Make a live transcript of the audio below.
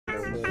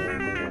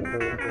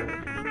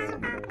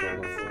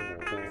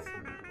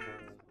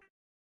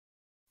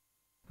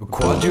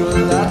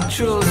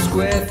Quadrilateral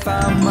square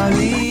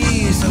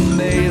families are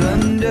made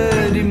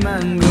under the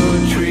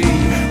mango tree.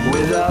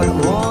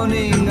 Without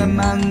warning, a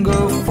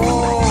mango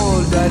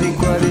fall. Daddy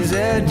Quad is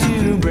there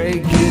to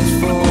break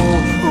its fall.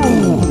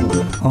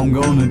 Ooh, I'm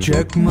gonna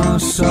check my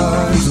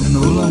size. I'm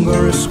no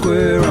longer a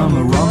square, I'm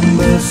a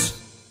rhombus.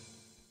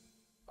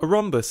 A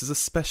rhombus is a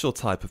special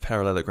type of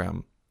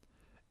parallelogram.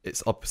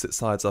 Its opposite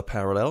sides are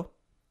parallel,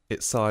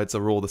 its sides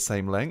are all the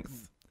same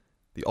length,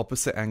 the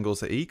opposite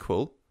angles are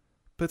equal,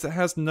 but it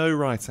has no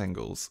right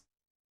angles.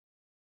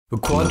 The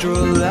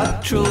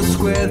quadrilateral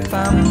square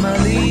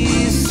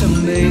families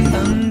are made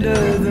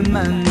under the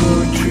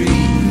mango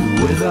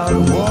tree.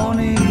 Without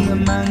warning, the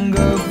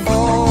mango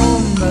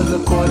falls.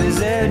 The quad is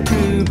there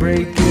to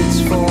break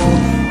its fall.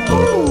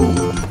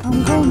 Ooh,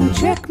 I'm gonna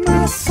check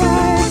my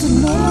size.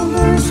 I'm no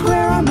longer a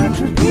square, I'm a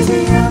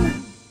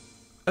trapezium.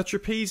 A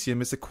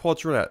trapezium is a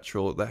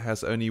quadrilateral that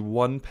has only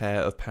one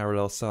pair of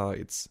parallel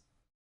sides.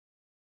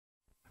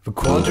 The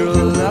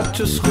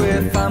quadrilateral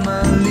square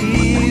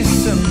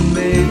families are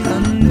made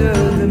under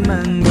the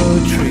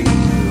mango tree.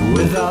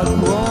 Without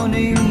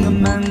warning, the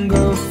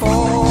mango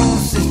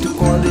falls. Sister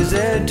quad is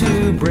there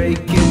to break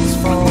its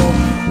fall.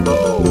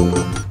 Ooh,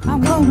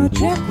 I'm gonna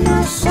check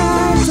my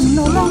size. I'm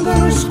no longer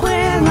a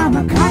square, I'm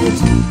a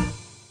kite.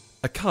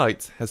 A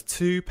kite has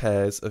two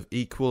pairs of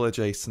equal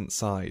adjacent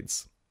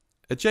sides.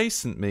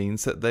 Adjacent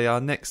means that they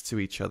are next to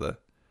each other.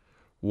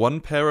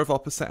 One pair of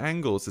opposite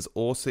angles is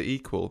also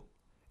equal.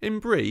 In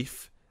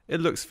brief, it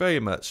looks very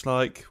much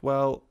like,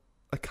 well,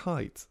 a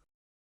kite.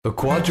 The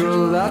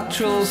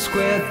quadrilateral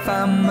square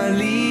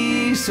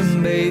families are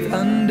made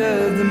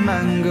under the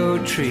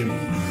mango tree.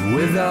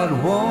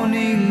 Without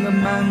warning, the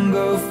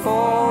mango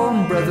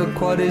fall. Brother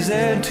Quad is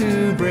there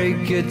to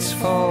break its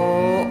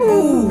fall.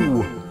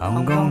 Ooh,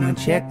 I'm gonna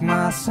check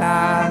my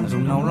size.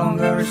 I'm no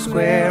longer a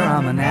square,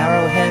 I'm an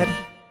arrowhead.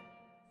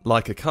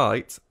 Like a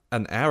kite,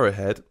 an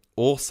arrowhead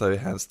also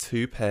has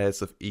two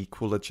pairs of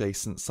equal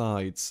adjacent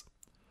sides.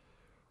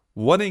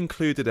 One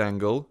included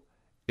angle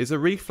is a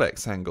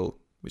reflex angle,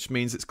 which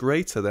means it's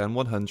greater than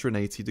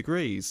 180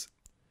 degrees.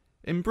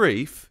 In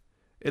brief,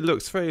 it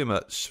looks very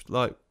much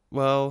like,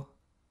 well,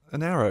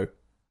 an arrow.